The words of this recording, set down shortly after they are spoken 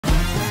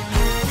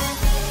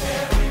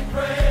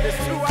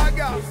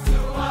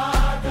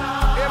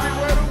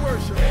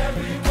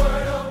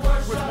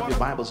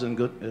Bibles and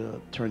good,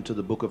 turn to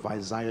the book of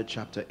Isaiah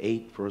chapter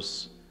 8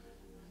 verse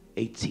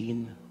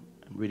 18.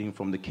 I'm reading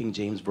from the King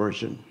James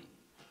Version.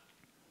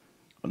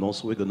 And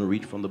also we're going to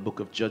read from the book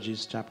of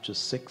Judges chapter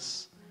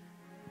 6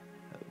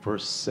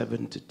 verse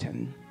 7 to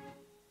 10.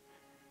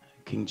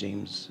 King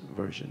James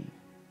Version.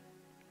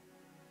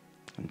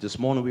 And this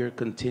morning we are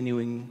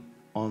continuing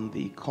on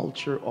the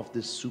culture of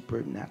the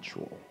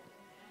supernatural.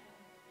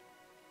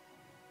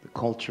 The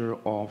culture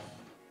of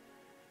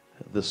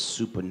the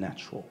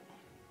supernatural.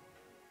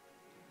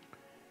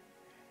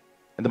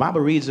 And the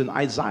Bible reads in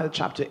Isaiah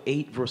chapter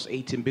 8 verse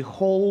 18,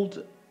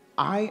 "Behold,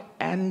 I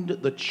and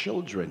the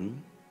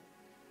children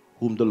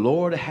whom the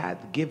Lord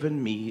hath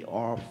given me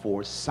are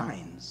for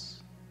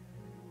signs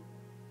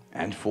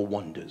and for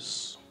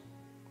wonders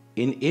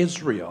in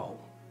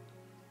Israel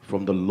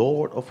from the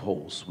Lord of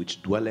hosts,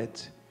 which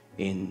dwelleth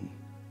in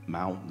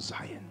Mount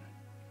Zion."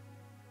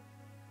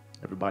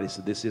 Everybody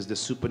said, this is the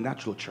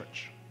supernatural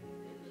church.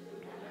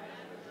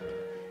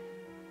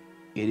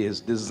 It is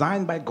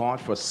designed by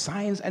God for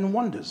signs and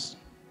wonders.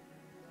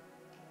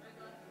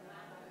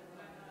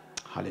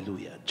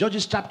 Hallelujah.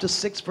 Judges chapter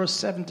 6 verse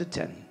 7 to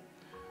 10.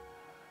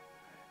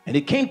 "And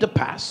it came to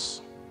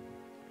pass,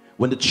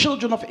 when the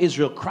children of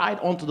Israel cried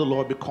unto the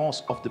Lord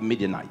because of the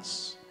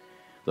Midianites,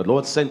 the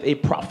Lord sent a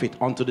prophet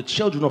unto the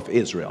children of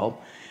Israel,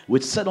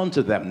 which said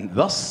unto them,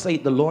 Thus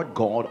saith the Lord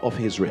God of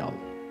Israel,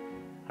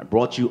 I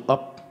brought you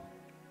up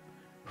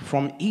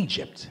from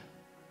Egypt,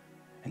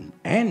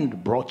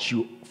 and brought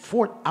you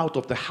forth out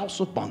of the house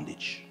of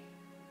bondage.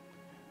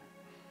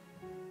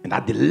 And I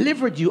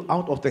delivered you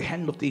out of the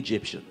hand of the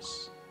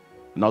Egyptians,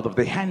 and out of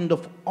the hand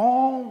of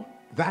all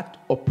that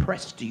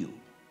oppressed you,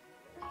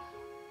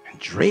 and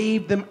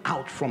drave them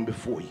out from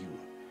before you,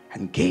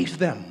 and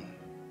gave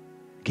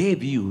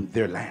you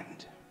their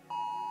land.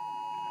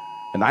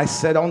 And I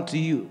said unto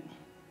you,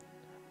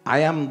 I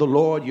am the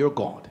Lord your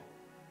God.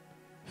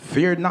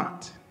 Fear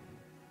not,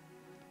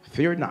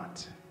 fear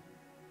not,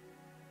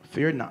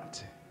 fear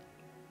not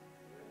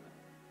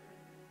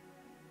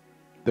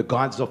the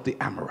gods of the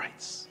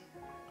Amorites,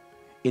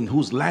 in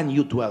whose land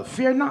you dwell.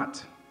 Fear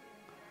not.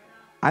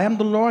 I am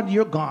the Lord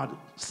your God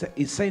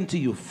is saying to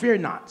you, fear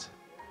not,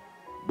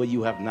 but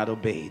you have not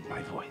obeyed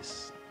my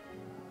voice."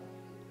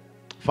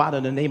 Father,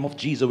 in the name of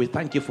Jesus, we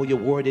thank you for your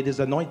word. It is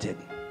anointed.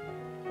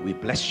 We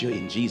bless you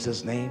in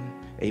Jesus' name.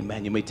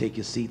 Amen. You may take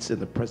your seats in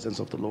the presence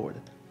of the Lord.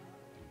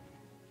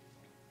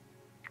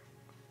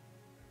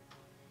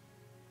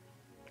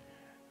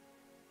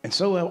 And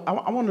so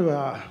I want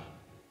to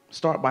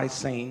start by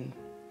saying,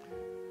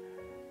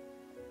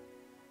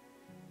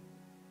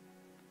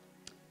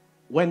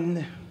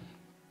 when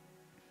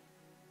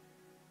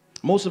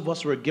most of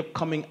us were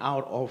coming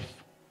out of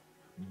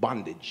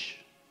bondage,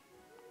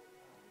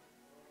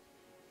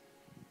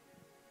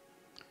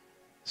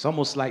 it's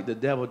almost like the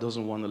devil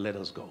doesn't want to let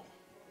us go.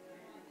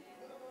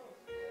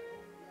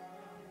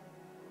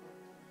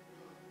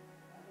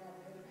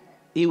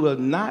 He will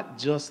not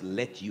just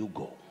let you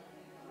go.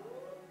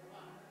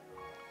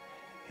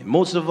 And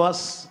most of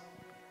us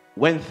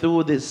went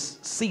through this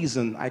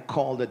season I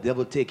call the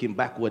devil taking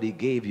back what he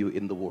gave you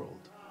in the world.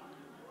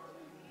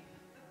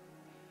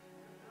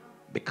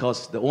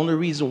 Because the only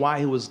reason why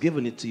he was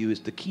giving it to you is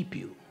to keep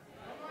you.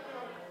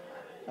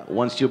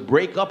 Once you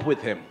break up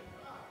with him,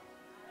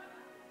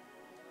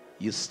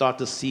 you start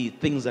to see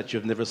things that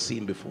you've never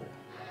seen before.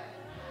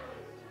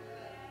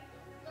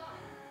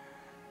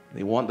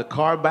 They want the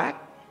car back.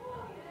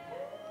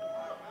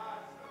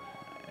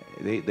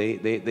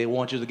 They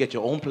want you to get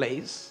your own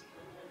place.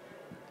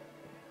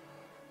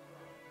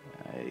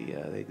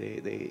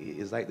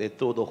 It's like they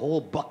throw the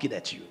whole bucket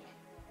at you.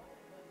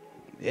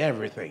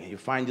 Everything. You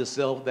find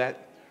yourself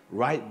that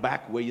right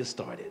back where you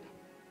started.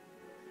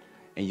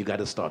 And you got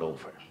to start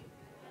over.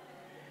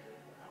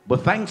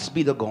 But thanks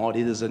be to God,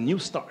 it is a new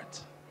start.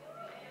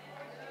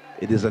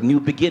 It is a new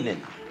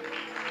beginning.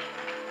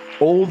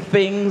 Old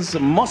things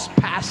must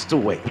pass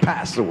away.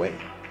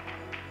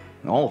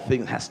 And all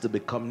things has to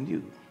become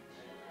new.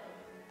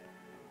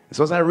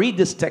 So as I read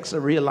this text, I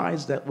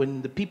realize that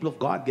when the people of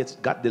God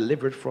got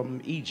delivered from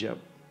Egypt,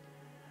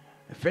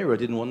 Pharaoh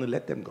didn't want to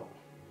let them go.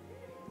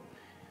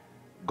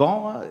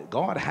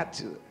 God had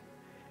to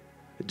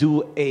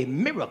do a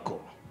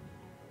miracle.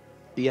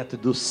 He had to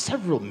do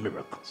several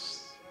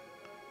miracles.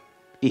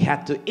 He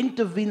had to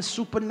intervene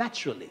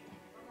supernaturally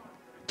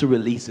to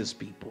release his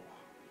people.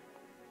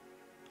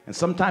 And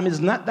sometimes it's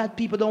not that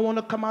people don't want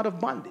to come out of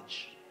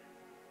bondage.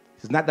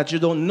 It's not that you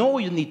don't know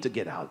you need to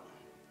get out.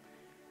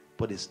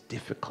 But it's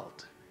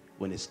difficult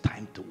when it's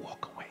time to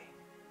walk away.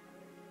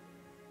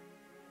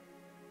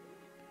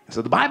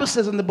 So the Bible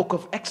says in the book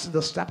of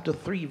Exodus chapter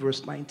 3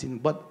 verse 19,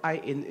 but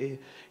in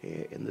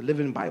the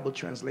Living Bible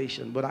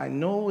translation, but I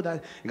know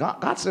that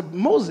God said,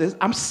 Moses,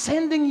 I'm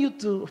sending you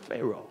to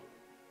Pharaoh.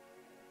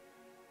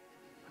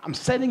 I'm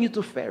sending you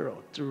to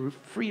Pharaoh to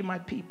free my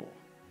people.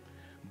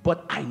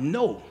 But I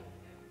know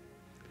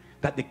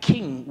that the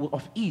king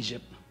of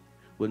Egypt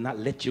will not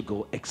let you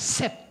go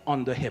except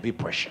under heavy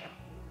pressure.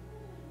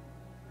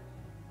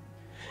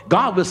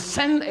 God will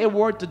send a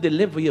word to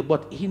deliver you,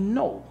 but he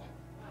knows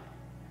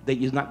that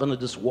you're not going to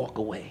just walk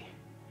away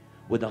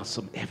without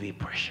some heavy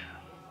pressure.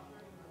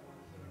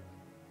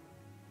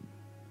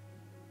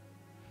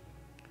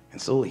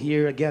 And so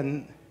here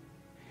again,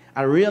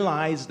 I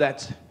realize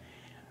that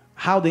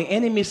how the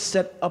enemy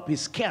set up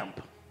his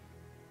camp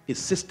is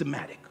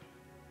systematic,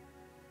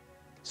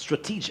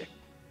 strategic,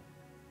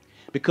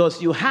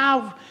 because you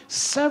have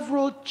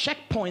several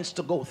checkpoints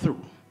to go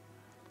through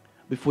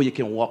before you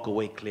can walk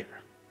away clear.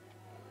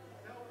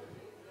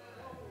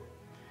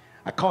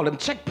 I call them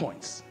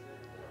checkpoints.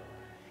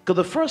 Because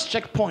the first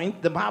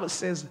checkpoint, the Bible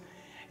says,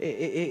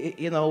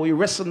 we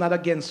wrestle not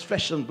against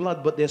flesh and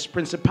blood, but there's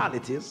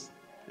principalities,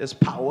 there's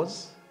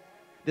powers,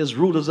 there's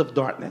rulers of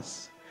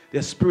darkness,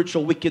 there's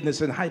spiritual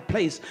wickedness in high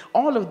place.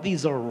 All of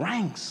these are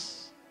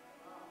ranks,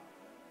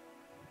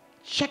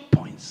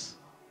 checkpoints.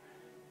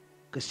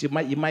 Because you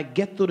might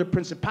get through the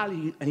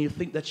principality and you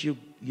think that you're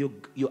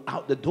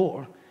out the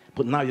door,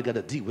 but now you got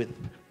to deal with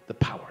the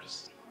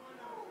powers.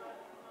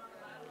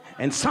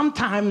 And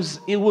sometimes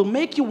it will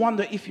make you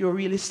wonder if you're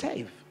really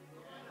saved.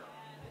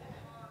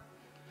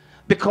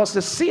 Because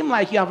it seems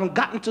like you haven't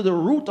gotten to the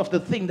root of the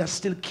thing that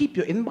still keep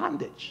you in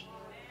bondage.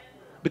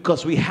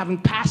 Because we haven't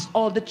passed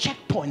all the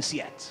checkpoints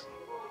yet.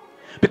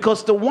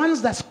 Because the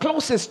ones that's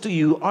closest to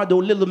you are the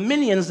little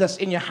minions that's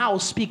in your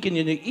house speaking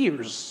in your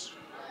ears.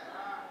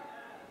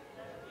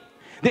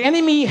 The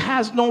enemy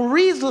has no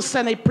reason to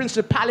send a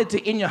principality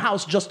in your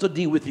house just to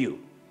deal with you.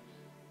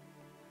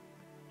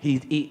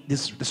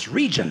 This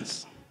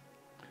regions.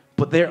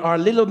 But there are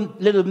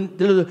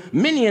little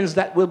minions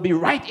that will be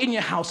right in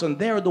your house, and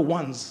they're the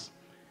ones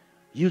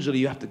usually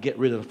you have to get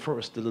rid of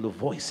first, the little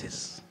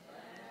voices.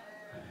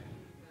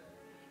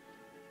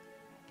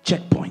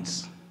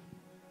 Checkpoints.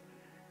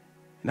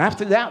 And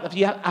after that,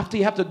 after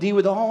you have to deal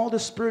with all the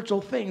spiritual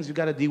things, you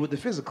got to deal with the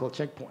physical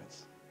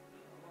checkpoints.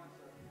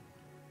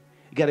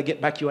 You got to get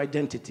back your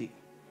identity.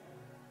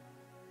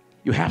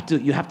 You have to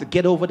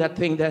get over that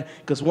thing that,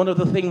 because one of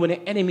the things when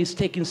the enemy is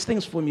taking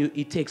things from you,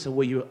 he takes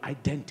away your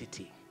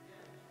identity.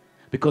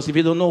 Because if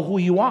you don't know who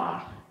you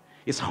are,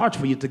 it's hard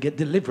for you to get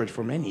delivered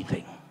from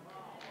anything.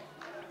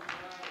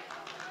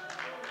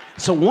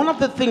 So one of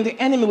the things the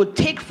enemy will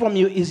take from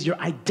you is your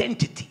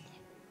identity.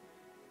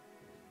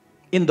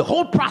 In the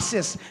whole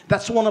process,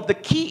 that's one of the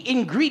key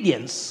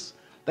ingredients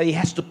that he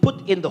has to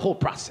put in the whole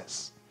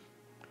process.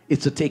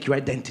 It's to take your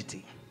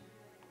identity.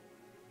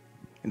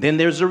 And then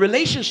there's a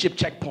relationship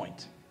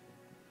checkpoint.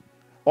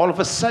 All of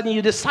a sudden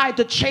you decide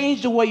to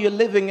change the way you're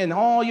living and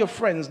all your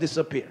friends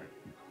disappear.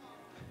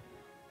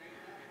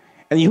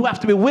 And you have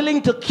to be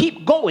willing to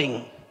keep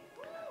going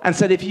and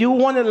said, if you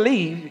want to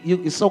leave,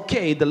 it's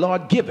okay. The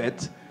Lord give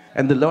it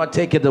and the Lord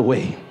take it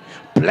away.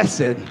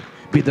 Blessed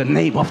be the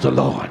name of the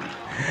Lord.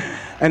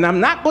 And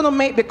I'm not going to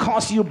make,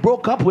 because you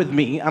broke up with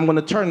me, I'm going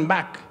to turn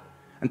back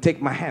and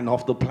take my hand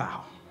off the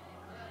plow.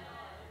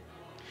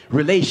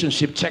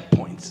 Relationship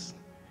checkpoints.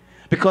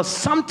 Because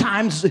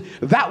sometimes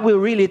that will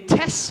really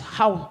test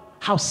how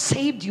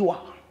saved you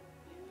are.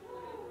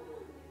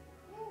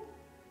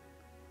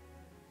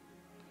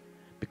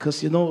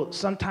 Because,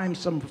 sometimes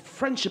some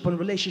friendship and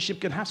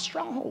relationship can have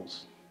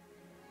strongholds.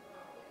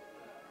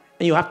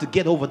 And you have to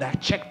get over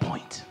that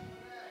checkpoint.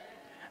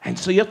 And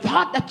so you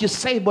thought that you're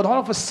saved, but all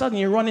of a sudden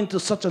you run into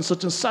such and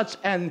such and such,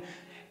 and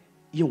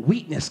your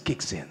weakness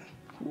kicks in.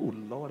 Oh,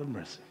 Lord of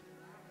mercy.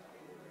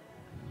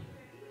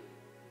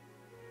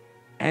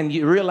 And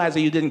you realize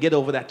that you didn't get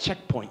over that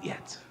checkpoint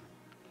yet.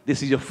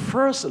 This is your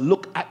first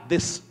look at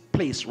this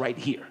place right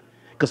here.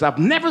 Because I've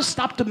never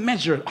stopped to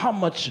measure how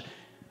much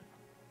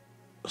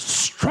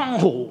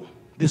stronghold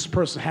this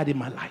person had in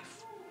my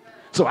life.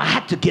 So I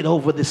had to get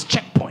over this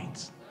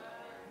checkpoint.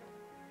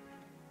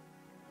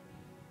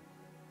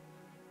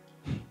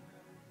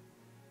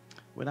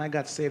 When I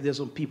got saved, there's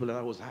some people that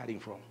I was hiding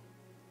from.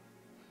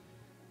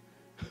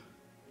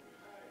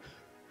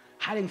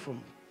 Hiding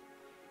from.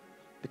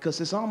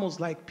 Because it's almost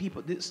like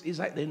people, it's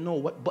like they know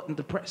what button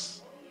to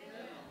press.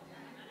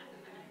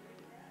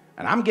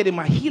 And I'm getting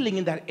my healing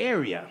in that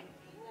area.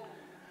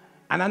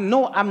 And I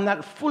know I'm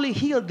not fully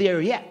healed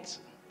there yet.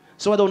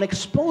 So I don't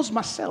expose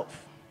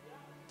myself.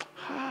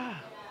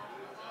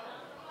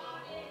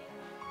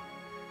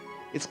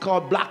 It's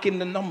called blocking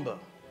the number.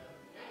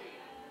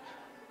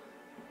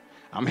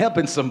 I'm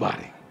helping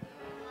somebody.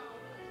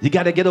 You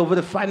got to get over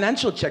the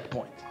financial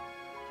checkpoint.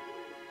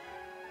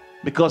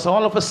 Because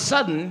all of a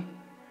sudden,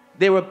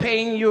 they were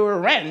paying your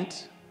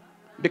rent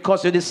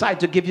because you decide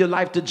to give your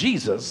life to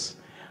Jesus.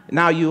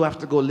 Now you have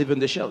to go live in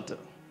the shelter.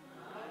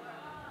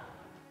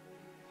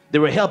 They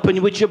were helping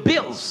you with your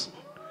bills.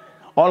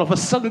 All of a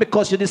sudden,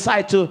 because you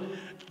decide to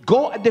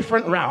go a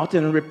different route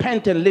and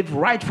repent and live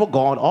right for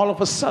God, all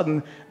of a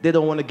sudden, they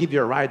don't want to give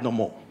you a ride no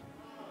more.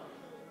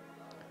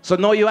 So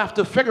now you have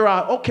to figure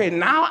out, okay,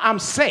 now I'm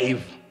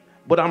saved,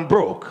 but I'm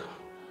broke.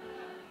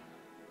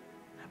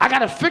 I got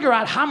to figure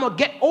out how I'm going to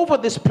get over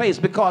this place,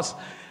 because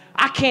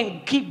I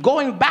can't keep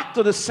going back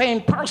to the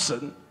same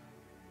person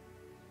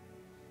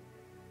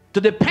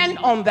to depend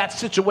on that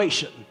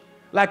situation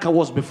like I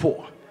was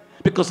before,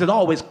 because it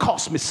always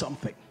cost me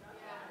something.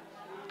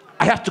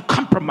 I have to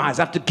compromise.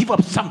 I have to give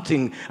up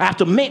something. I have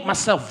to make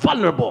myself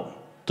vulnerable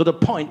to the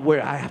point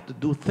where I have to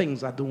do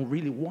things I don't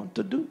really want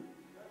to do.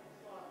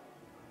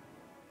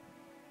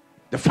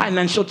 The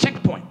financial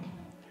checkpoint,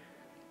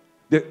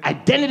 the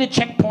identity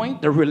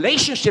checkpoint, the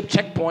relationship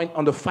checkpoint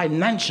on the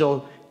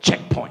financial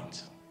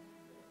checkpoint.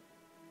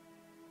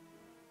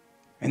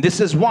 And this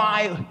is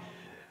why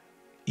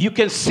you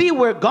can see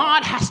where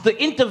God has to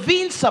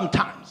intervene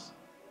sometimes.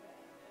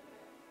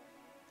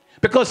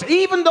 Because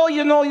even though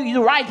you know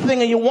the right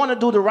thing and you want to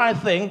do the right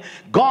thing,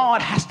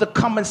 God has to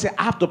come and say,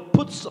 I have to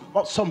put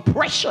some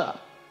pressure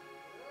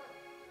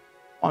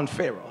on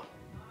Pharaoh.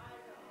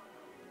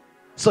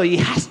 So he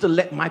has to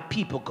let my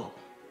people go.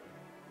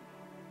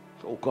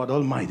 Oh God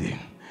Almighty.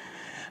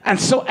 And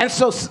so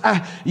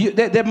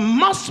there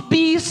must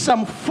be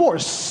some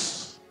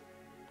force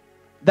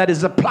that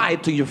is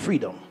applied to your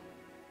freedom.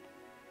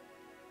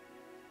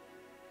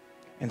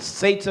 And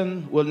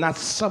Satan will not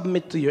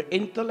submit to your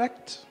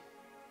intellect.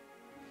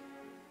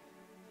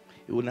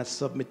 He will not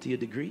submit to your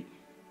degree.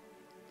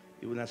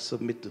 He will not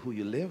submit to who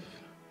you live.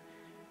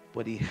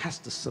 But he has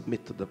to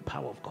submit to the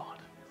power of God.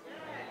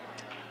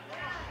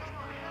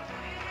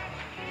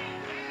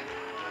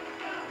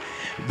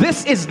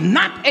 This is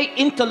not an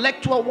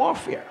intellectual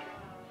warfare.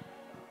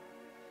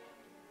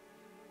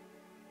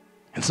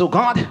 And so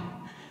God,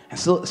 and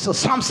so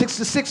Psalm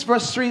 66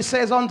 verse 3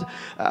 says,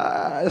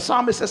 the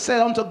psalmist has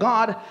said unto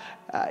God,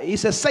 he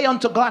says, say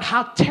unto God,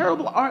 how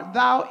terrible art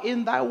thou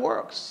in thy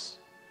works.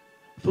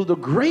 Through the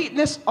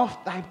greatness of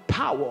thy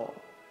power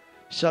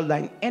shall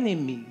thine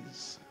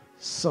enemies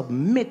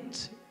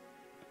submit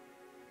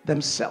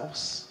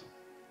themselves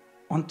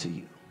unto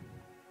you.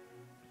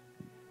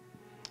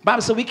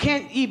 Bible says we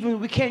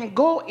can't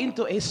go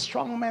into a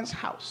strong man's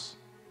house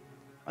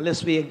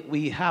unless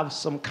we have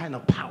some kind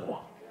of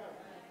power.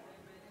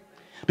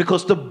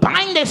 Because to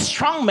bind a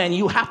strong man,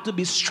 you have to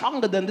be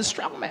stronger than the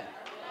strong man.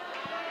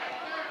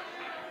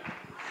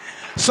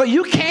 So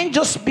you can't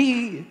just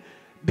be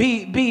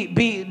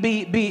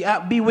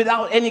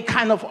without any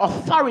kind of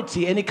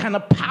authority, any kind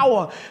of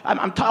power.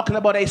 I'm talking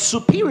about a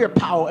superior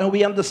power, and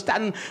we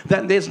understand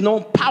that there's no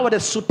power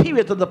that's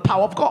superior to the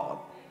power of God.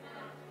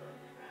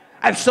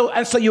 And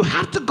so you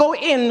have to go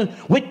in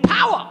with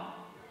power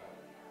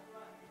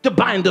to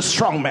bind the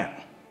strong man.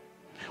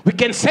 We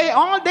can say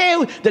all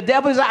day, the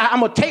devil is, I'm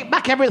going to take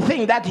back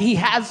everything that he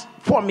has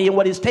for me and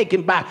what he's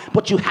taken back.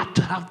 But you have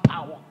to have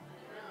power.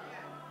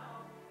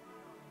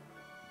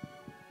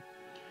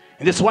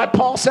 And this is why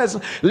Paul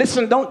says,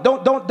 listen, don't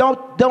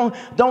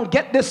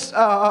get this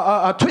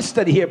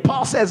twisted here.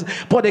 Paul says,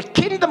 for the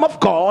kingdom of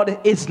God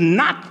is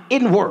not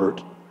in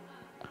word,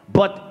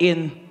 but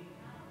in,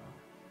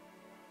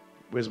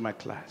 where's my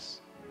class?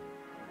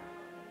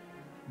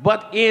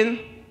 But in,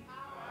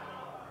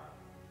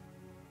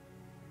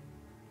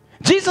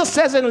 Jesus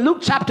says in Luke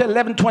chapter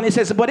 11:20, he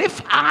says, but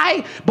if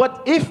I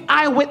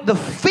with the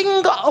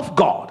finger of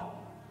God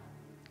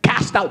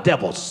cast out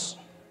devils,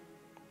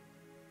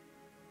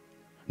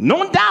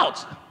 no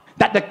doubt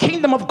that the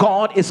kingdom of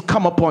God is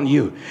come upon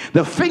you.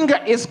 The finger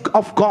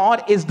of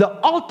God is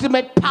the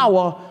ultimate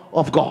power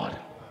of God.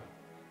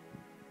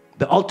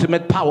 The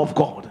ultimate power of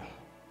God.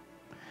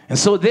 And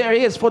so there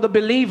is, for the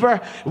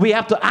believer, we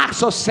have to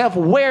ask ourselves,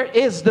 where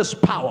is this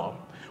power?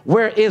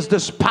 Where is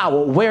this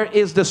power? Where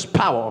is this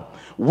power?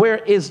 Where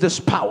is this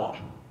power?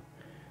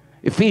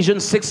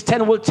 Ephesians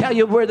 6:10 will tell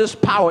you where this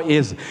power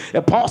is.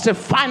 And Paul said,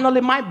 finally,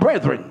 my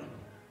brethren,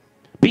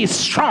 be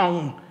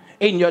strong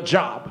in your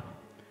job.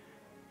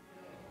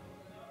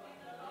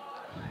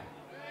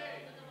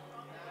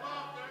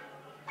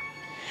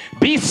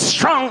 Be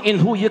strong in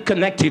who you're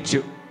connected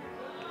to.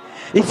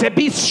 He said,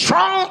 be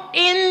strong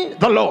in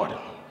the Lord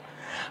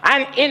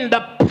and in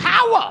the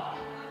power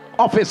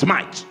of his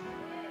might.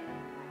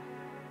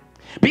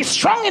 Be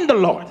strong in the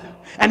Lord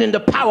and in the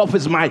power of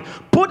his might.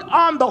 Put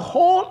on the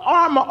whole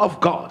armor of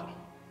God.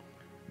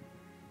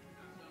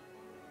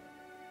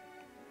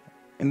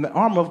 And the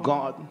armor of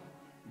God,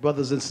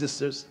 brothers and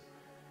sisters,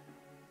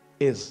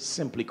 is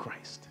simply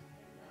Christ.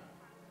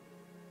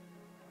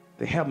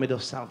 The helmet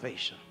of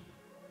salvation,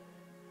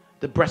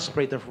 the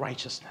breastplate of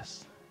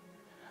righteousness,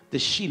 the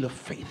shield of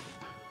faith,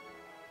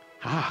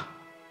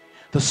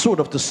 the sword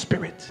of the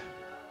Spirit,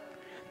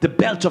 the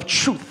belt of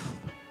truth,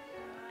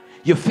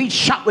 your feet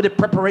shod with the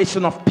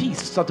preparation of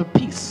peace, of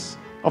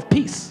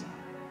peace.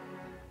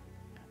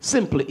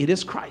 Simply, it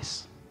is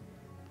Christ.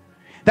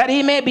 That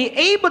he may be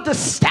able to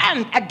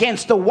stand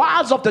against the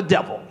wiles of the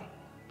devil.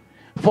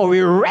 For we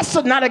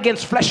wrestle not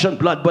against flesh and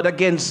blood, but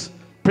against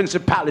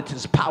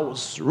principalities,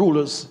 powers,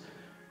 rulers,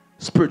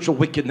 spiritual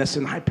wickedness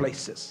in high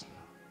places.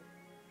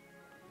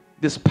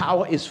 This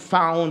power is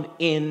found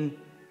in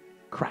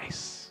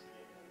Christ.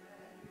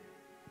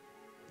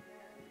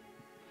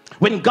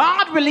 When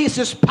God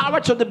releases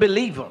power to the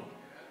believer,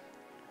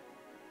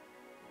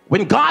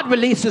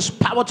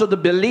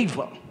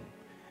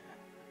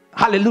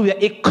 hallelujah,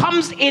 it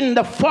comes in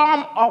the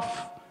form of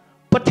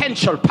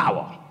potential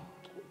power.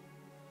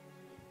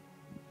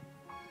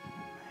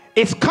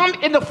 It's come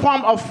in the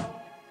form of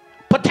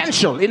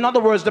potential. In other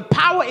words, the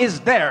power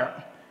is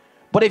there,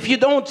 But if you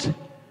don't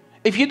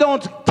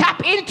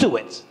tap into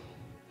it,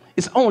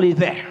 it's only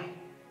there.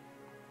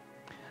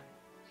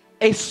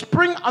 A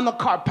spring on a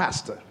car,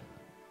 pastor,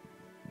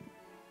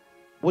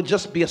 would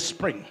just be a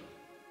spring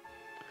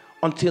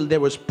until there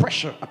was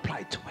pressure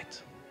applied to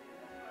it.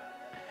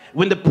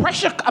 When the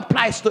pressure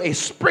applies to a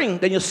spring,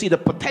 then you see the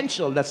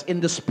potential that's in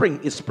the spring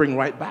is spring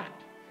right back.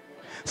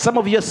 Some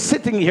of you are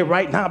sitting here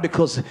right now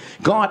because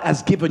God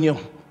has given you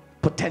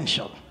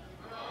potential.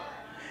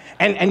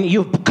 And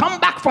you've come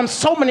back from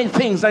so many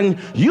things and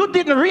you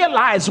didn't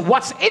realize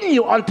what's in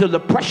you until the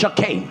pressure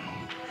came.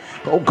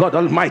 Oh God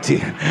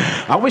Almighty,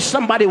 I wish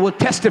somebody would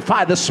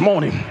testify this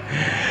morning.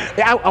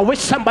 I wish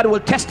somebody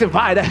would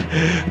testify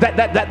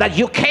that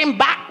you came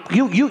back,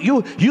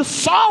 you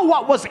saw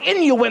what was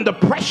in you when the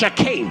pressure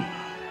came.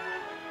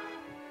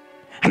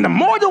 And the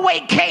more the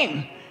weight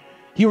came,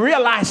 you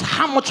realize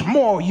how much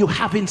more you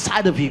have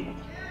inside of you.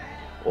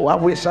 Oh, I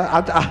wish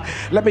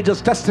let me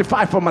just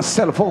testify for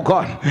myself. Oh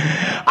God,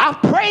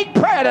 I've prayed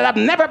prayer that I've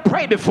never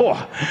prayed before.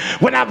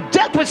 When I've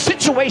dealt with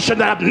situations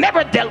that I've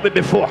never dealt with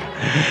before.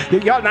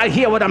 Y'all not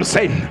hear what I'm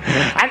saying?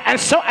 And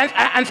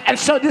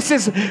so this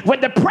is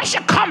when the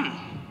pressure comes,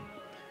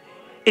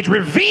 it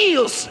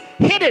reveals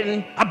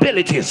hidden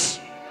abilities.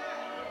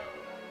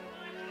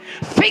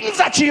 Things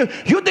that you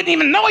didn't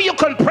even know you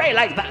could pray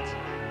like that.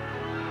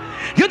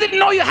 You didn't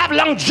know you have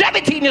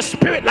longevity in your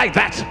spirit like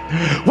that.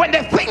 When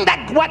the thing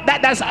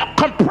that's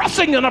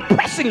compressing you and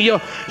oppressing you,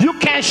 you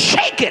can't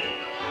shake it.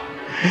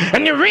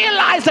 And you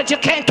realize that you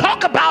can't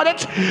talk about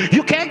it.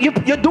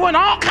 You're doing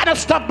all kind of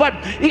stuff, but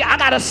I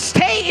gotta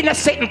stay in a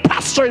certain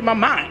posture in my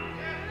mind.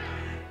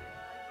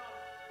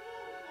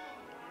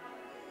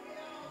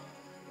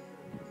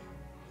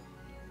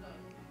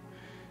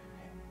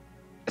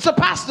 So,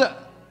 Pastor,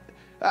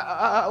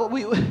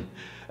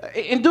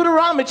 in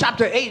Deuteronomy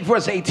chapter 8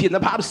 verse 18, the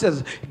Bible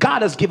says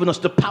God has given us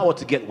the power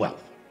to get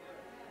wealth.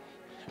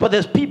 But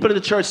there's people in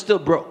the church still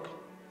broke.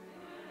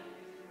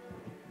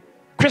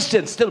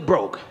 Christians still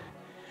broke.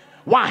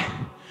 Why?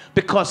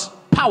 Because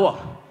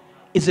power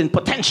is in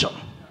potential.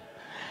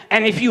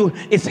 And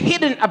it's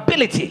hidden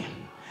ability.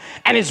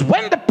 And it's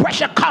when the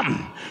pressure comes,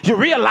 you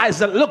realize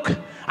that, look,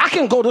 I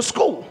can go to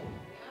school.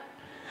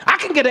 I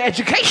can get an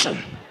education.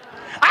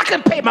 I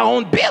can pay my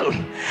own bill.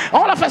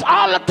 All of us,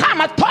 all the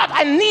time, I thought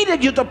I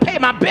needed you to pay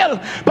my bill.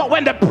 But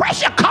when the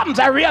pressure comes,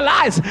 I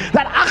realize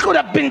that I could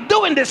have been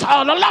doing this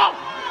all along.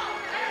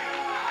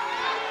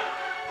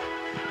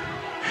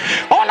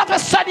 All of a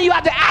sudden, you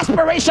have the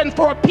aspiration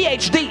for a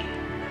PhD.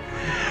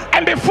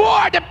 And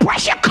before the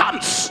pressure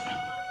comes,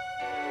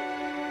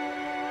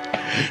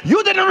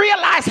 you didn't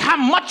realize how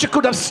much you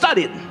could have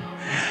studied.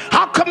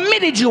 How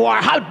committed you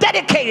are, how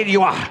dedicated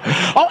you are,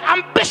 how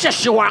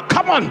ambitious you are.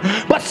 Come on.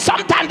 But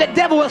sometimes the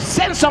devil will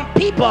send some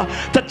people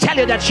to tell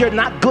you that you're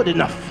not good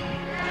enough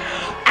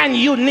and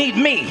you need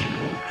me.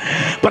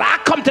 But I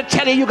come to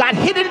tell you, you got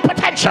hidden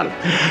potential.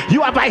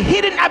 You have a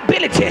hidden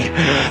ability.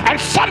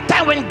 And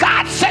sometimes when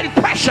God sends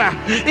pressure,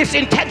 it's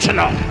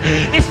intentional.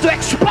 It's to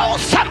expose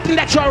something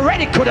that you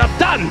already could have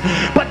done.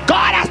 But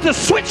God has to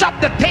switch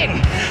up the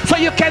thing so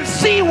you can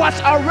see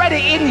what's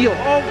already in you.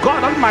 Oh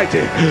God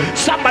Almighty.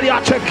 Somebody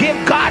ought to give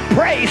God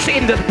praise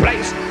in this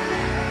place.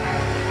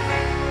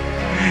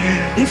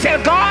 He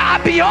said,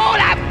 God, behold,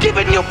 I've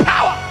given you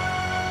power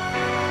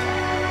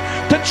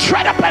to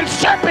tread upon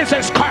serpents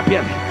and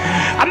scorpions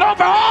and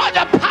over all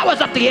the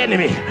powers of the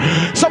enemy.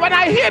 So when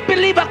I hear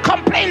believers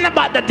complaining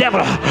about the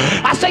devil,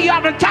 I say you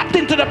haven't tapped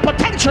into the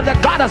potential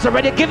that God has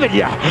already given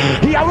you.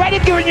 He already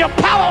given you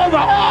power over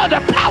all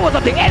the powers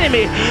of the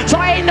enemy. So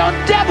ain't no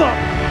devil.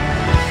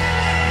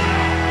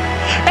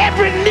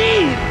 Every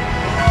knee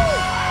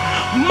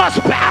must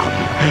bow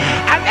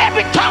and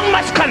every tongue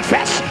must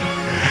confess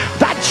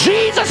that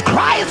Jesus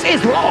Christ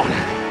is Lord.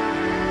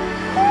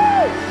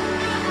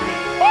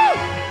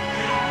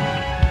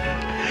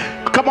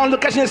 Come on,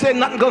 look at you and say,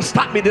 nothing gonna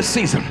stop me this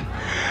season.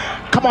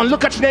 Come on,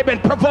 look at your neighbor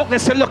and provoke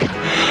and say, look,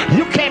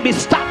 you can't be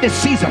stopped this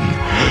season.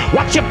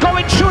 What you're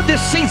going through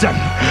this season,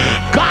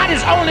 God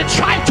is only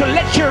trying to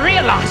let you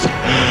realize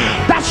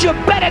that you're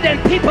better than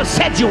people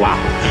said you are.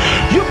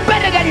 You're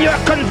better than you're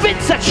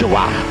convinced that you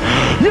are.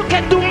 You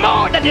can do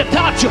more than you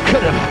thought you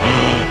could have.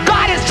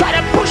 God is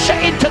trying to push you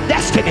into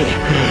destiny.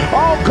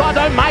 Oh God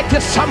Almighty,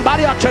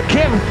 somebody ought to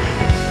give.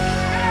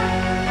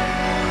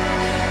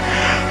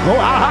 Oh,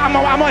 I'm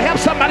gonna help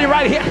somebody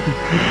right here.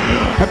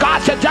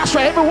 God said,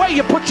 Joshua, everywhere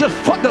you put your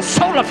foot, the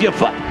sole of your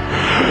foot,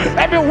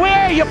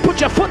 everywhere you put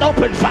your foot,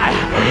 open fire.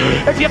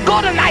 If you go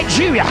to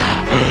Nigeria,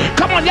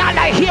 come on, y'all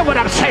not hear what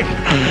I'm saying.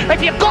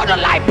 If you go to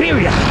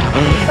Liberia,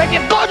 if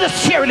you go to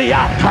Sierra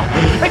Leone,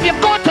 if you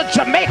go to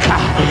Jamaica,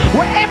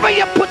 wherever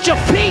you put your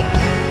feet,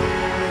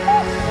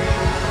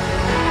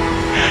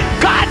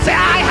 God said,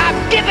 I have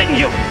given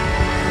you.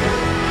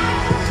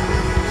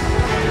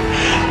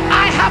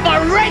 I have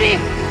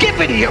already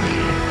given you.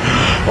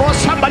 Oh,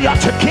 somebody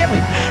ought to give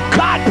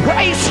God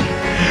praise.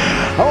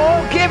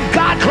 Oh, give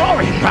God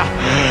glory.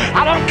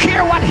 I don't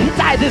care what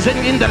Hittite is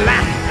in the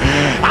land.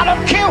 I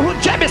don't care who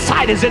Jebusite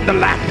parasite is in the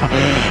land.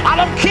 I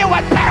don't care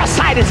what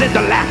parasite is in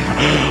the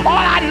land. All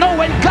I know,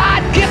 when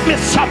God gives me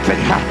something,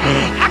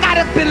 I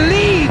gotta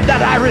believe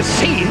that I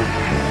receive.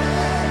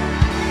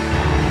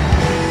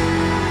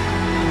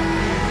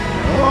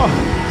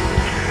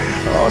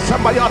 Oh,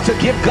 somebody ought to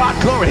give God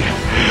glory,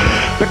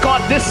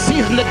 because this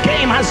season the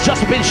game has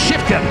just been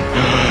shifted.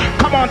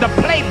 Come on, the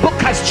playbook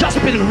has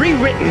just been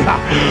rewritten.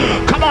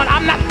 Come on,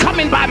 I'm not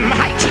coming by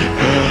might,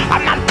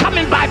 I'm not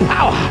coming by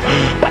power,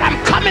 but I'm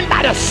coming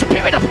by the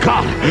Spirit of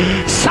God.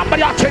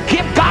 Somebody ought to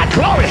give God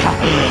glory.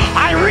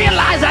 I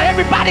realize that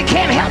everybody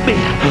can't help me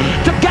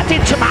to get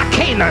into my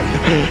Canaan.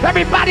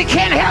 Everybody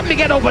can't help me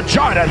get over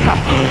Jordan,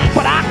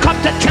 but I come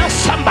to tell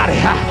somebody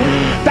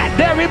that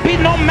there will be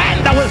no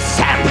man that will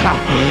stand.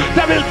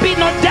 There will be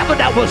no devil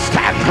that will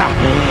stand.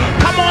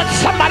 Come on,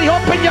 somebody,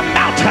 open your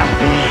mouth.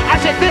 I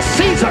said, this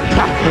season,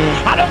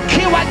 I don't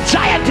care what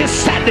giant is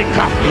standing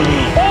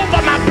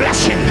over my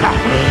blessing.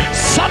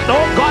 Son,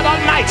 oh God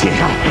Almighty,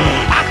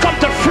 I come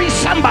to free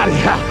somebody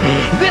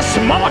this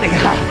morning.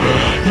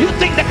 You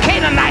think the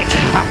Canaanite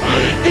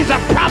is a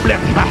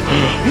problem?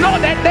 Know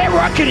that they're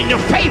working in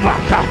your favor.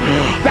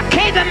 The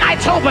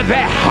Canaanites over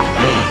there,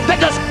 they're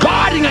just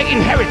guarding your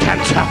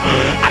inheritance.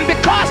 And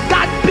because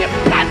God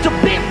planned to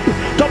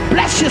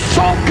bless you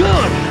so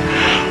good,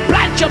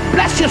 planned to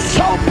bless you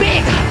so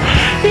big,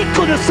 he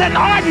could have sent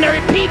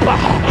ordinary people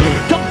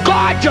to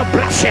guard your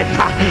blessing.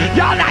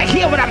 Y'all not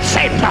hear what I'm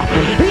saying?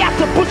 He has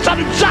to put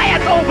some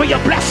giant over your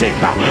blessing,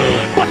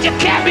 but you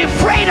can't be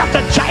afraid of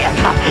the giant,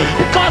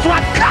 because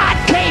what God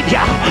gave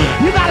you,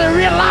 you got to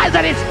realize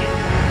that it's...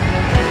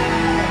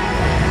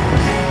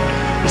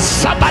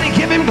 Somebody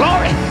give him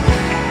glory.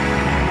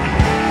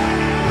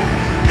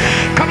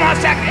 Come on,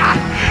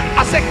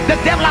 I said the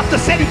devil has to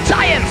send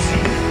giants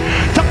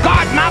to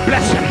guard my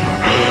blessing.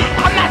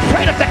 I'm not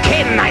afraid of the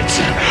Canaanites.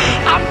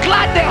 I'm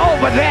glad they're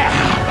over there,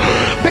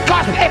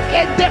 because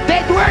if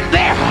they weren't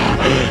there,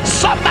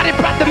 somebody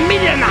brought the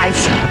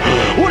Midianites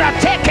would have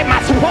taken my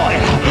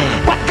spoil.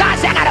 But God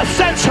said, I gotta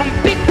send some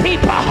big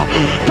people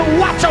to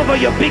watch over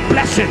your big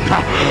blessing,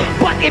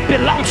 but it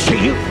belongs to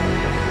you.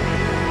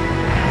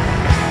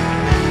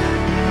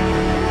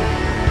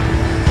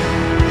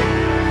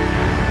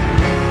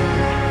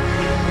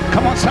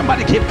 Come on,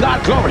 somebody give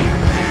God glory.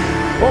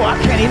 Oh, I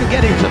can't even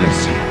get into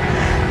this.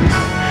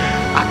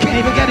 I can't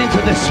even get into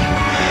this.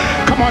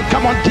 Come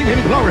on, give him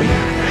glory.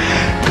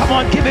 Come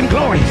on, give him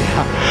glory.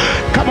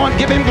 Come on,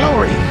 give him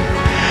glory.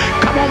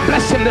 Come on,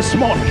 bless him this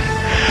morning.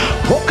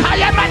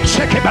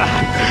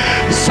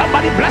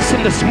 Somebody bless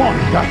him this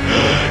morning.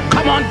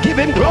 Come on, give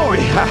him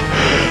glory.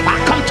 I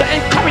come to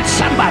encourage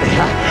somebody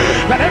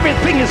that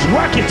everything is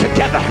working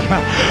together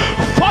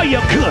for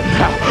your good.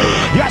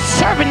 You're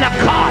serving a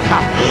God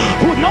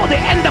who knows the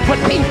end of a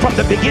thing from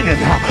the beginning.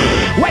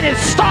 When it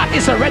starts,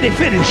 it's already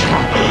finished.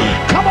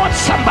 Come on,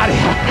 somebody,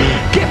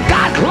 give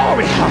God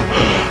glory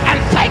and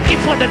thank him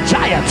for the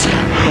giants.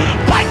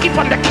 Thank him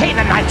for the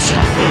Canaanites.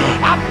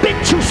 I've been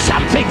through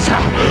some things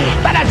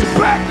that has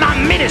birthed my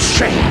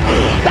ministry,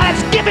 that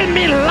has given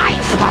me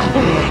life.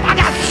 I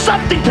got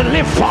something to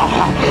live for.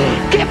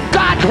 Give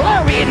God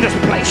glory in this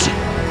place.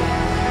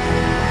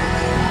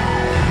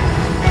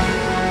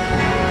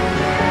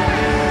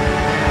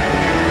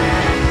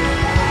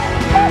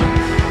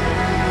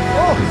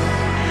 Oh,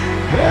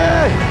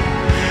 hey,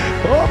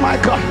 oh my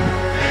God.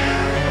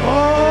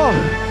 Oh,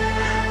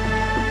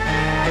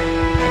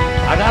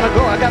 I gotta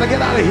go. I gotta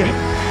get out of here.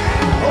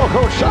 Oh,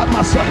 go shot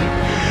my son.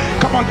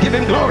 Come on, give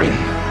him glory.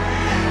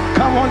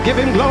 Come on, give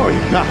him glory.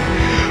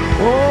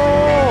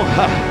 Oh,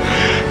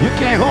 you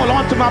can't hold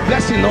on to my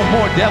blessing no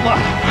more, devil.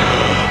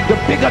 The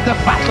bigger the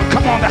battle,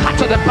 come on, the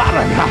hotter the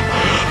battle,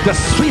 the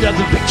sweeter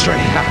the victory.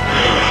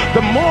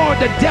 The more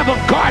the devil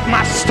guard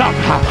my stuff,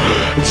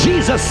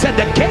 Jesus said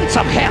the gates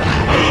of hell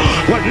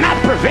will not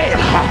prevail.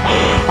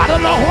 I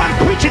don't know who I'm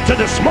preaching to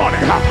this morning,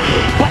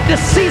 but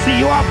this season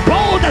you are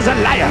bold as a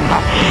lion.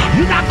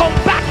 You're not going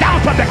to back down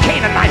from the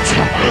Canaanites.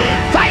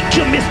 Thank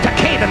you, Mr.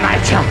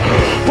 Canaanite,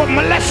 for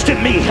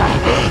molesting me.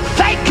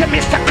 Thank you,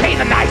 Mr.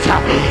 Canaanite,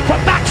 for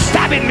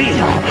backstabbing me.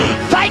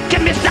 Thank you,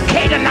 Mr.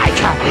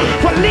 Canaanite,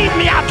 for leaving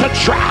me out to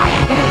dry.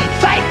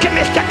 Thank you,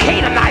 Mr.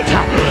 Canaanite,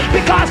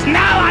 because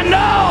now I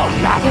know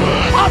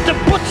how to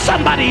put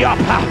somebody up.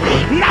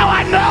 Now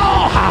I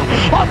know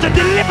how to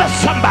deliver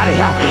somebody.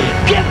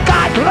 Give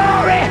God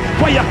glory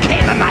for your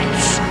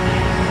Canaanites.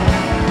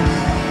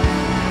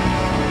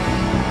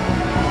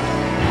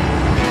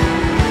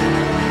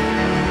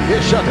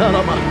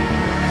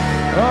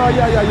 Oh,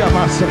 yeah,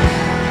 master.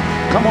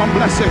 Come on,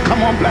 bless him.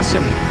 Come on, bless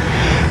him.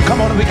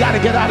 Come on, we got to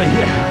get out of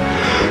here.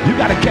 You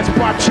got to catch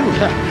part two.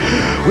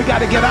 We got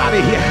to get out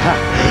of here.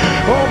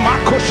 Oh, my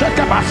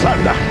koshaka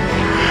basanda.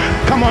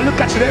 Come on, look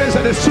at you. There is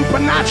a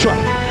supernatural.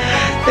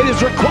 It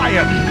is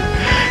required.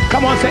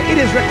 Come on, say it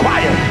is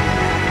required.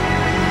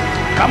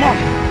 Come on.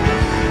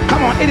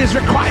 Come on, it is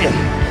required.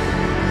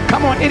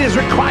 Come on, it is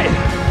required.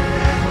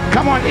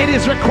 Come on, it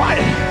is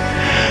required.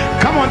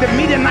 Come on, the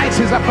Midianites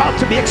is about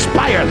to be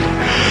expired.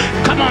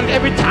 Come on,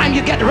 every time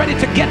you get ready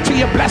to get to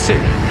your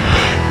blessing,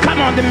 come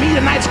on, the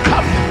Midianites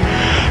come.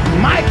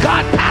 My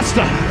God,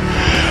 Pastor,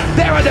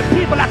 there are the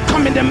people that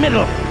come in the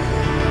middle.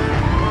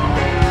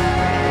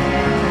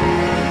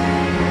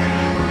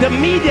 The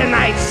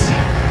Midianites,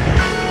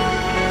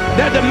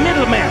 they're the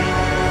middlemen.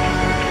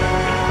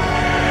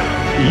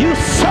 You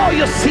sow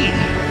your seed,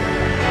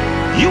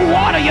 you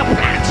water your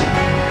plant,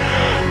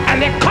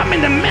 and they come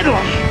in the middle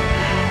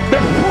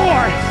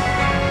before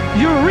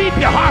you reap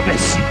your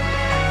harvest.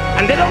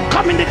 And they don't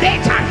come in the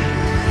daytime,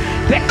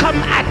 they come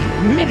at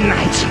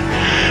midnight.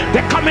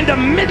 They come in the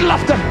middle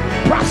of the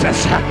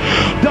process.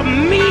 The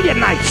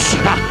Midianites.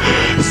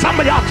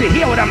 Somebody ought to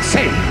hear what I'm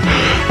saying.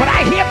 But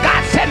I hear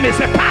God say me,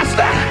 say,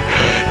 Pastor,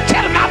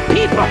 tell my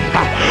people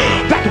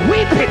that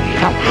weeping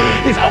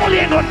is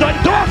only going to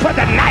endure for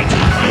the night.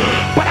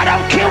 But I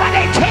don't care what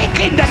they take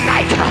in the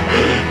night.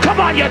 Come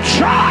on, your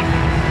joy.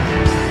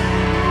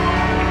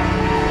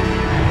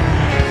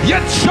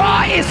 Your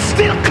joy is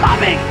still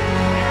coming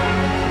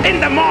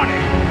in the morning.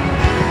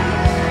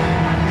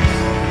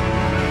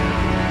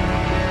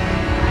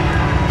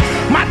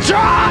 My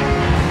joy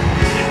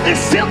is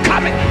still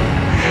coming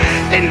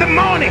in the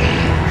morning.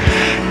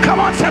 Come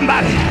on,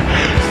 somebody.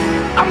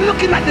 I'm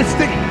looking at this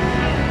thing.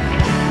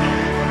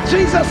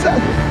 Jesus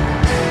said,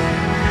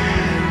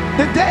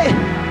 the day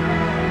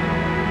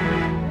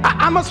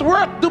I must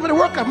work, do the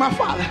work of my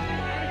Father,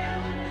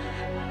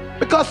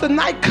 because the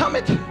night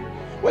cometh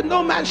when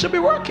no man should be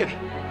working.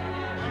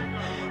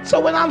 So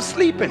when I'm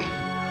sleeping,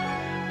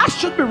 I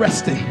should be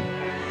resting.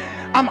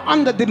 I'm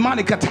under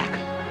demonic attack.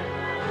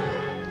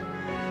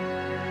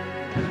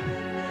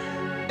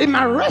 In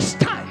my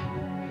rest time,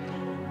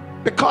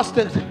 because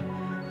the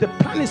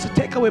plan is to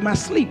take away my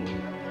sleep.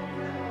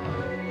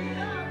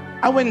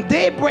 And when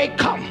daybreak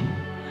come,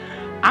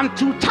 I'm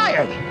too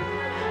tired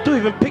to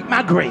even pick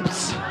my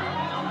grapes.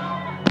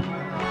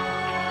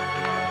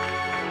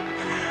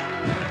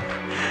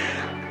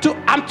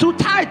 I'm too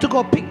tired to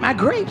go pick my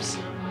grapes,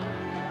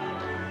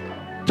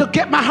 to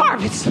get my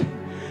harvest,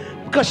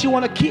 because you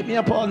want to keep me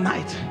up all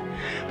night.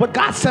 But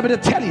God said me to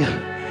tell you,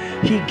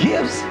 He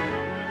gives.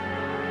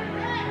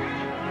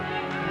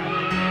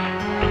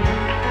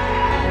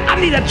 I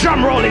need a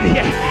drum roll in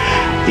here.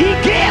 He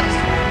gives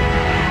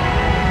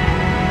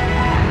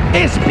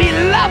His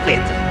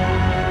beloved.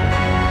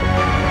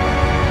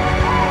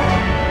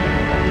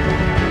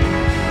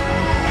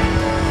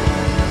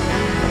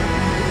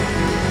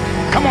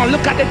 Come on,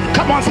 look at it.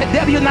 Come on, say,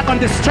 devil, you're not going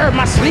to disturb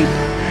my sleep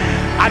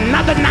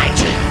another night.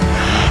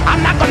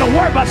 I'm not going to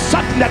worry about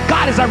something that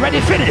God has already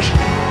finished.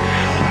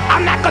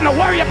 I'm not going to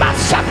worry about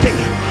something.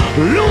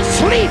 Lose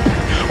sleep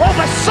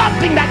over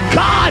something that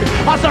God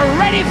has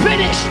already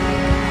finished.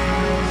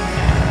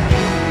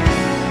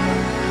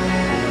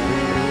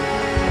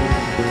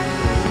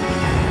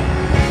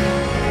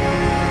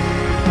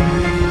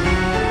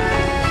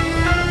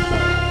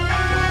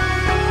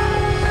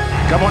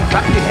 Come on,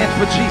 clap your hands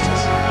for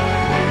Jesus.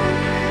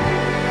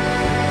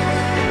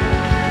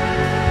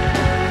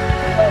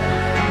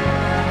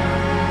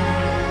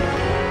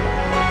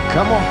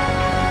 Come on,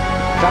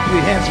 clap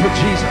your hands for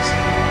Jesus.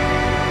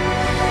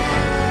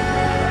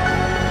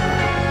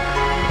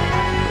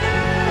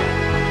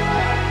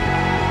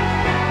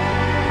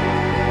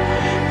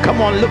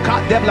 Come on, look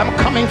out, devil, I'm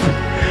coming.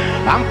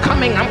 I'm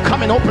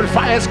coming. Open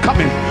fire is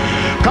coming.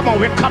 Come on,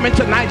 we're coming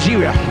to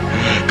Nigeria.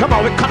 Come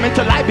on, we're coming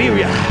to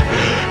Liberia.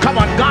 Come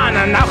on,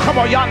 Ghana. Now, come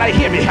on, y'all not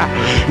hear me.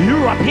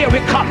 Europe, here we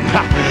come.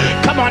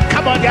 Come on,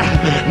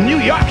 New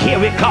York, here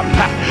we come.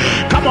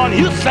 Come on,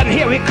 Houston,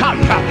 here we come.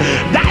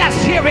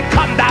 Dallas, here we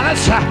come,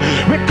 Dallas.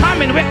 We're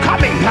coming.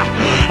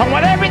 And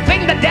with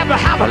everything the devil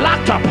have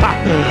locked up,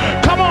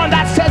 come on,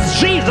 that says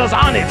Jesus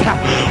on it.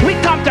 We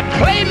come to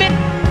claim it.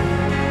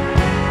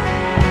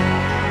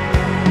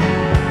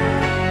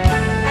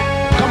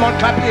 Come on,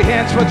 clap your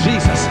hands for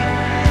Jesus.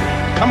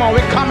 Come on,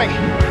 we're coming.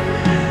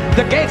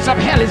 The gates of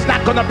hell is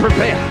not going to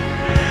prevail.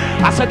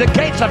 I said the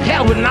gates of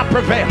hell will not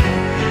prevail.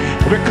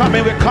 We're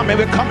coming.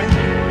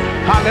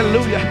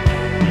 Hallelujah.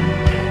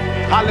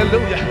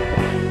 Hallelujah.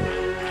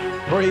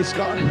 Praise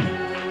God.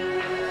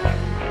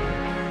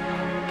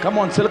 Come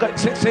on, say,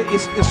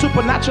 it's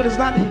supernatural is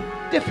not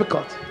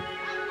difficult.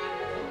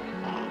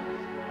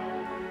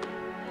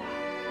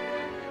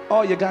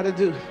 All you got to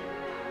do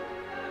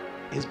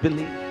is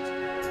believe.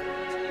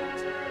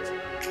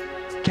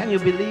 Can you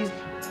believe?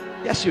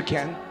 Yes, you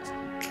can.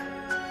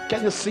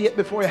 Can you see it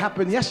before it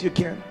happens? Yes, you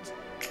can.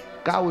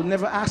 God will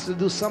never ask you to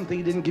do something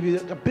He didn't give you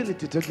the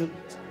ability to do.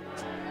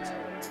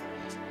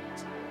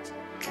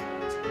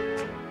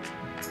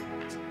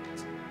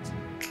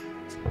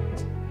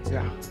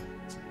 Yeah.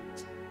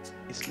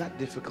 It's not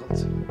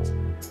difficult.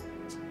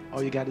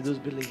 All you got to do is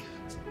believe.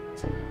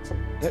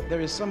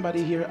 There is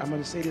somebody here, I'm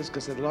going to say this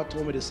because the Lord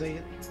told me to say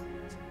it.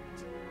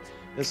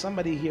 There's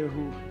somebody here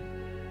who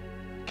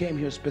came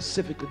here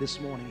specifically this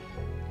morning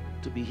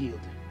to be healed.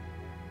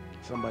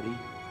 Somebody.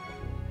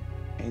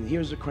 And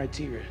here's the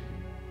criteria.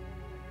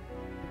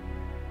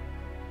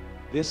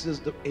 This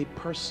is a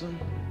person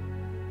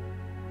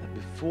that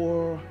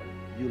before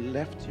you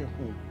left your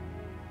home,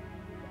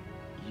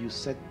 you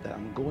said that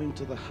I'm going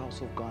to the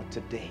house of God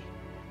today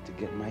to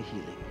get my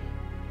healing.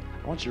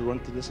 I want you to run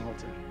to this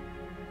altar.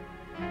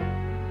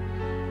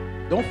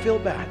 Don't feel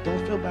bad.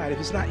 Don't feel bad if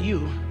it's not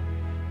you.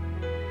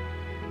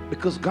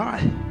 Because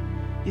God,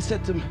 he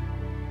said to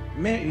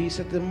Mary, he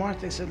said to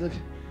Martha, he said, look,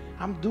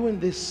 I'm doing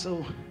this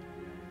so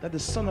that the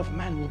Son of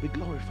Man will be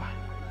glorified.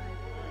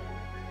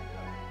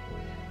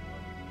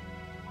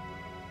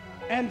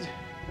 And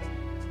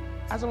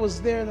as I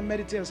was there in the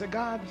meditation, I said,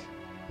 God,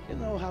 you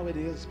know how it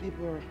is.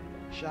 People are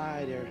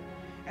shy there.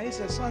 And he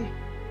said, son,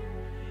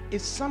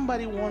 if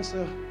somebody wants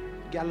a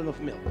gallon of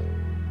milk,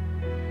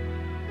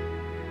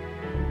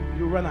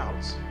 you run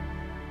out,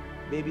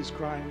 baby's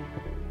crying,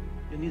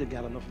 you need a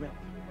gallon of milk.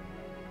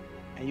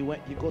 And you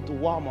go to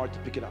Walmart to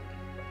pick it up.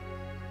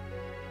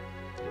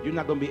 You're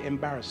not going to be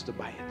embarrassed to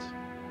buy it.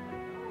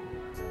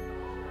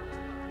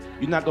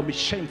 You're not going to be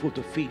shameful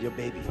to feed your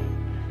baby.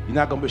 You're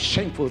not going to be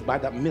shameful to buy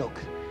that milk.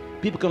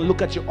 People can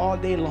look at you all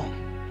day long.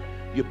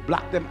 You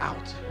block them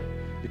out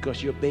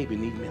because your baby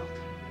needs milk.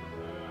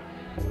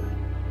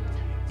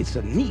 It's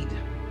a need.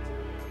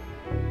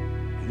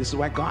 And this is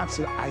why God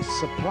said, I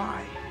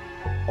supply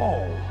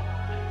all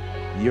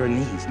your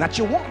needs, not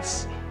your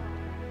wants,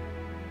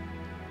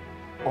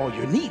 all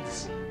your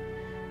needs.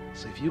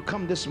 So if you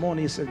come this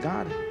morning and say,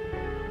 God,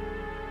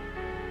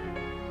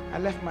 I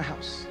left my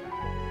house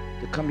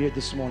to come here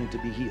this morning to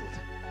be healed.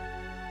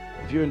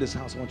 If you're in this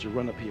house, I want you to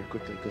run up here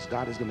quickly, because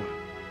God is going to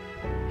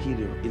heal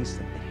you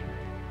instantly.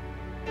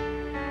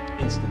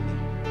 Instantly.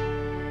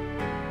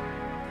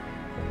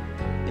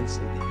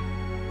 Instantly.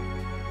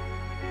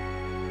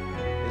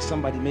 There's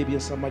somebody, maybe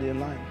there's somebody in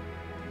line.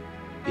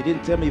 He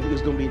didn't tell me if it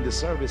was going to be in the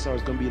service or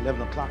it's going to be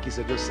 11 o'clock. He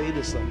said, just say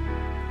this, son.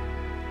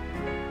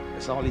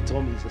 That's all he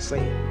told me, to say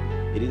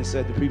it. He didn't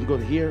say the people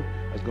going to hear,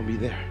 I was going to be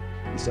there.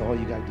 He said, all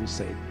you got to do is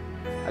say it.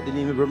 I didn't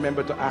even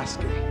remember to ask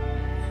him.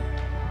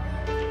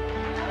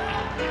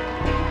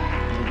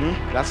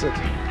 That's it.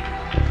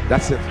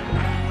 That's it.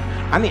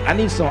 I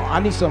need some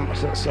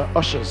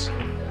ushers.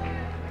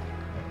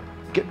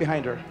 Get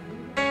behind her.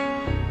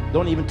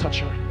 Don't even touch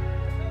her.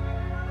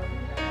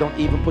 Don't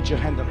even put your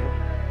hand on her.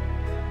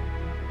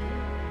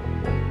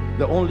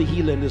 The only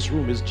healer in this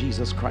room is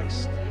Jesus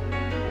Christ.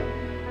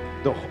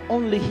 The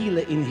only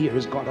healer in here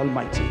is God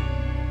Almighty.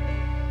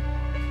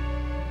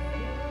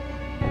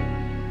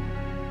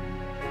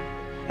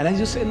 And as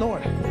you say,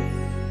 Lord,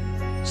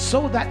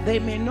 so that they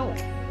may know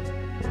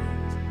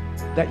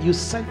that you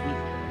sent me.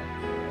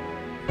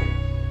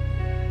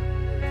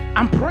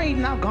 I'm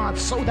praying now, God,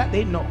 so that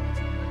they know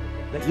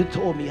that you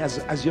told me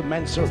as your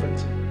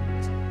manservant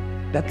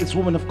that this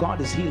woman of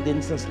God is healed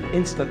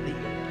instantly.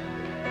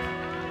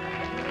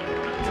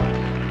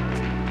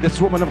 This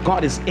woman of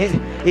God is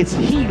healed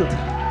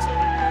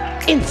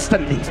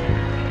instantly.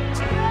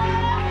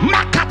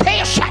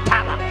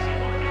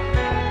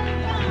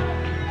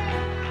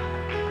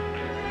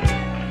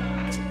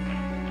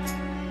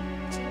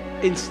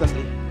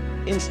 Instantly.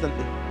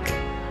 Instantly.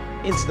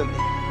 Instantly.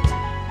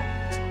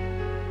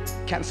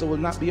 Cancer will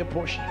not be a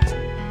portion.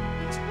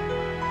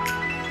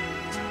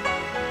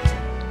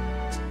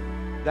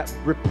 That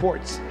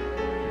report,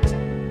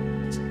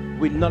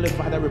 we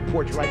nullify that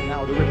report right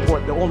now.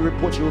 The only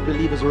report you will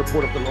believe is the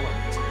report of the Lord.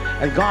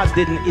 And God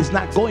is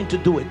not going to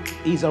do it.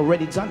 He's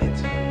already done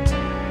it.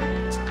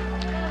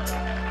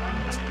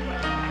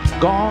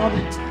 God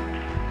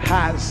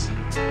has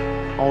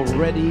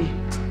already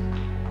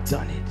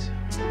done it.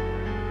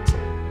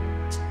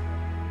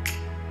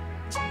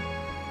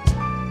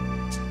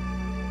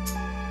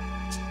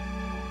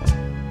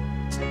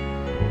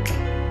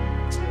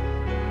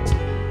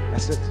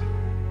 That's it.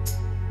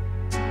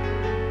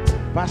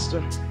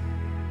 Pastor,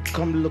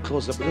 come a little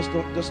closer, but just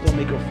don't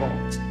make her fall.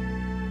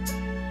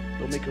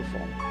 Don't make her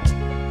fall.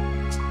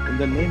 In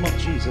the name of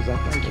Jesus, I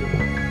thank you.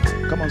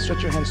 Come on,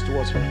 stretch your hands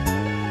towards her.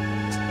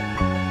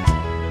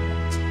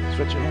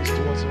 Stretch your hands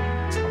towards her.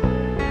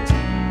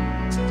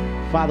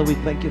 Father, we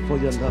thank you for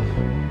your love.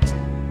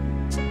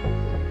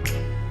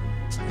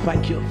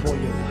 Thank you for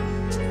your love.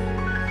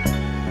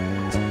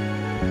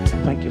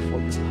 Thank you for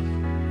your love.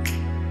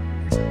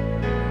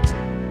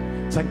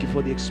 Thank you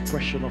for the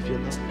expression of your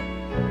love.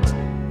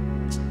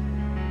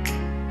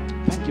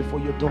 Thank you for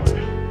your daughter.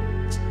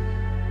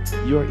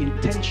 You're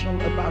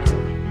intentional about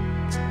her.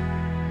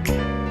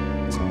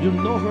 You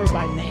know her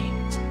by name.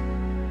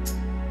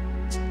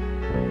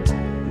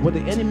 What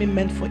the enemy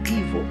meant for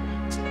evil,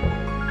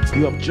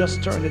 you have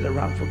just turned it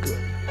around for good.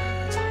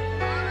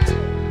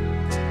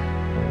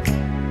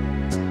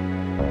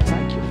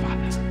 Thank you,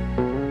 Father.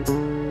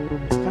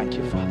 Thank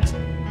you, Father.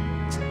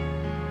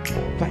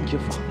 Thank you,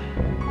 Father.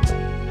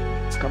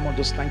 Come on,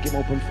 just thank him.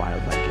 Open fire.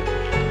 Thank you.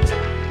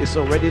 It's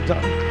already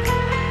done.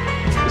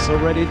 It's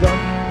already done.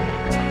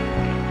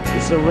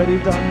 It's already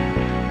done.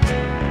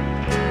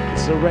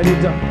 It's already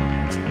done.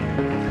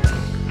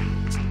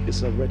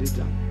 It's already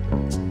done.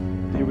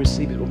 Do you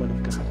receive it, woman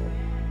of God?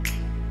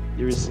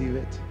 You receive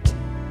it?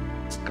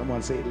 Come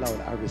on, say it loud.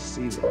 I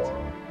receive it.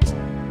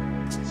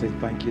 Say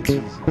thank you,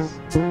 Jesus.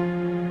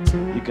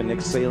 You can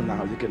exhale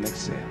now. You can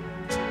exhale.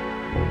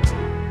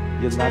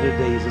 Your latter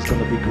days is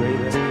going to be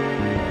greater.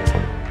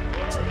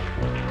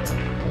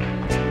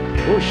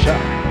 Oh,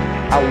 shout.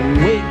 A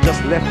weight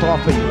just left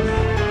off of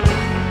you.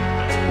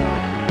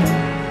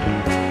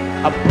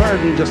 A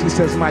burden just, he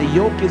says, my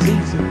yoke is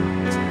easy.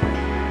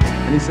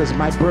 And he says,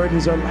 my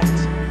burdens are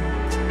light.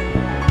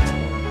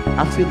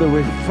 I feel the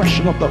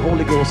refreshing of the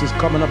Holy Ghost is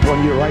coming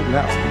upon you right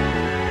now.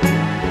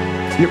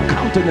 Your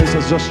countenance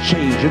has just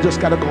changed. You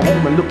just got to go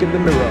home and look in the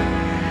mirror.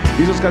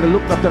 You just got to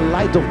look at the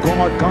light of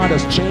God. God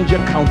has changed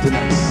your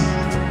countenance.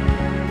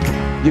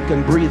 You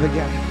can breathe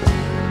again.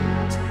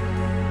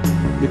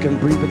 You can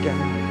breathe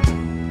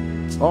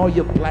again. All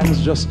your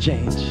plans just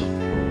change.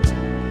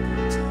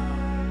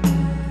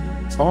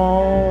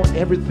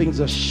 Everything's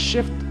a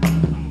shift up.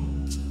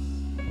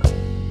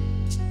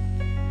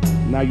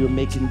 Now you're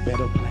making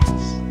better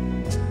plans.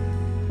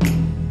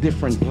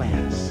 Different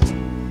plans.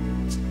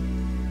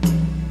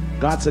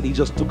 God said he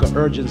just took an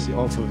urgency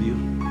off of you.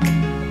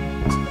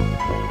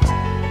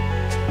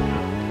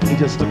 He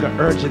just took an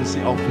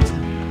urgency off of you.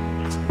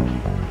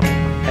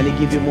 And he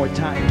gave you more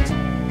time.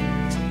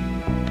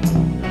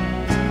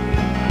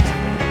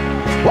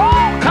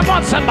 Whoa, come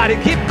on somebody,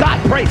 give God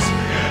praise.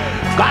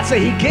 God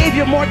said he gave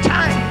you more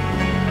time.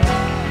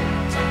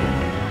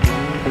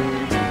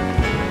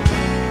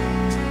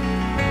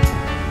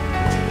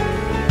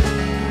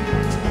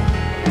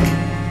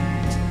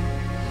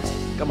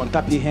 Come on,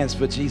 clap your hands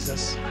for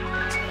Jesus.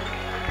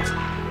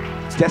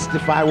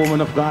 Testify,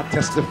 woman of God,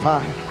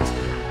 testify.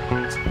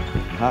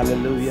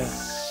 Hallelujah.